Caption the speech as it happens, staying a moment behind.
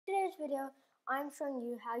video, I'm showing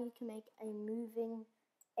you how you can make a moving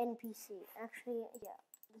NPC. Actually, yeah,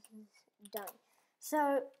 this is done.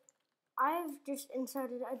 So I've just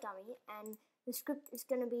inserted a dummy, and the script is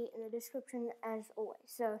going to be in the description as always.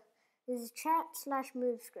 So this is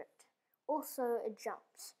chat/move script. Also, it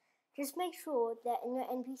jumps. Just make sure that in your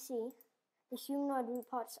NPC, the humanoid root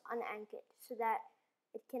part's unanchored so that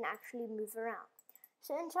it can actually move around.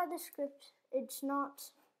 So inside the script, it's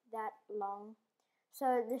not that long.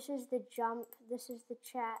 So this is the jump, this is the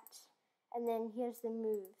chat, and then here's the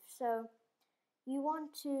move. So you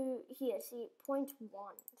want to, here, see, point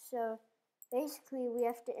 1. So basically we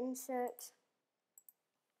have to insert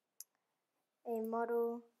a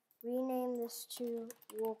model, rename this to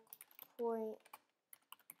walk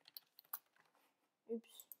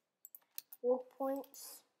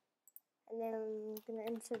points, and then I'm going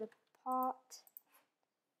to insert a part,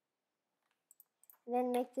 and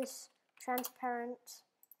then make this transparent,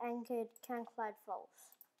 anchored, can collide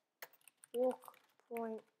false. Walk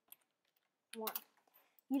point 1.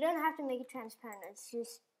 You don't have to make it transparent, it's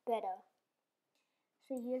just better.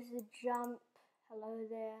 So here's the jump, hello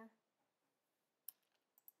there.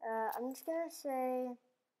 I'm just going to say,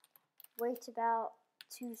 wait about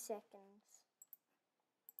 2 seconds.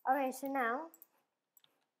 Okay, so now,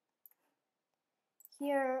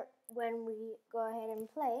 here, when we go ahead and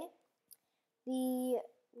play, the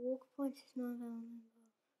walk point is not available.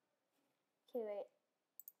 Okay, wait.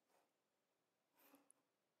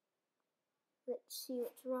 Let's see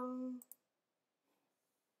what's wrong.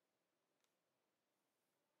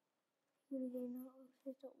 Here we go, not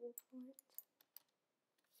walk point.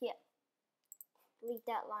 Here. Delete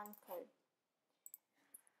that line of code.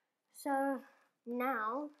 So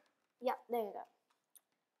now, yeah, there you go.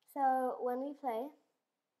 So when we play,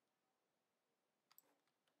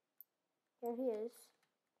 here he is.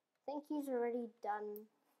 I think he's already done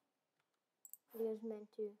what he was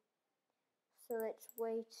meant to. So let's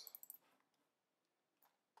wait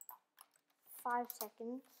 5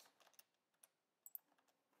 seconds.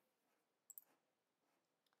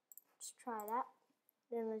 Let's try that.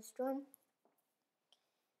 Then let's join.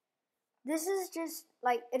 This is just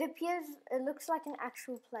like, it looks like an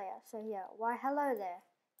actual player. So yeah, why hello there.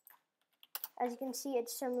 As you can see,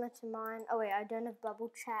 it's similar to mine. Oh wait, I don't have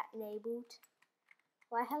bubble chat enabled.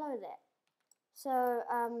 Why hello there. So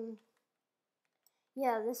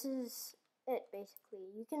yeah, this is it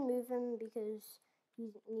basically. You can move him because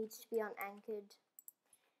he needs to be unanchored.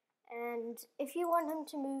 And if you want him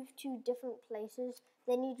to move to different places,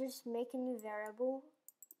 then you just make a new variable,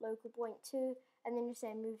 local point 2, and then you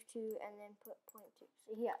say move to, and then put point 2.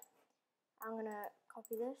 So here, I'm gonna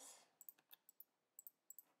copy this,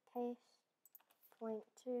 paste, point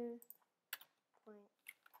 2, point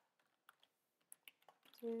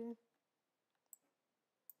 2,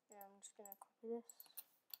 and I'm just gonna copy this.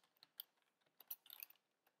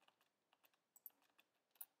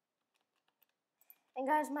 And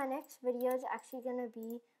guys, my next video is actually gonna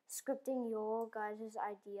be scripting your guys'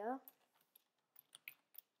 idea.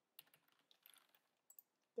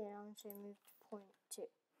 Then I'm going to move to point 2.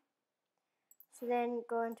 So then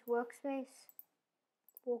go into workspace,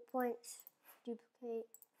 walk points, duplicate.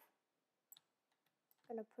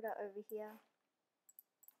 I'm going to put it over here,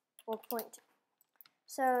 walk point 2.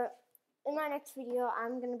 So in my next video,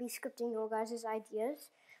 I'm going to be scripting your guys' ideas.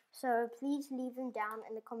 So please leave them down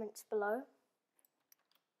in the comments below.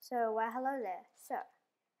 So why hello there. So,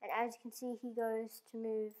 and as you can see, he goes to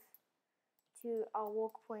move to our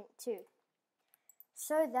walk point 2.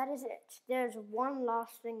 So that is it. There's one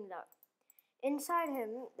last thing though. Inside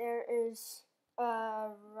him there is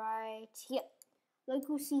right here,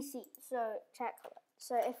 local CC, so chat color.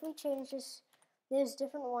 So if we change this, there's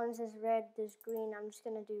different ones, there's red, there's green, I'm just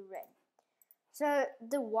gonna do red. So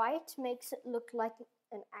the white makes it look like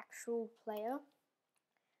an actual player,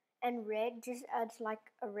 and red just adds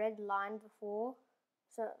like a red line before,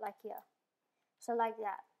 so like here, so like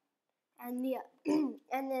that. And the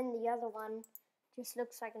and then the other one just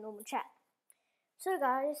looks like a normal chat. So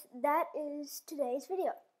guys, that is today's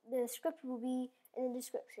video. The script will be in the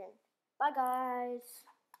description. Bye guys.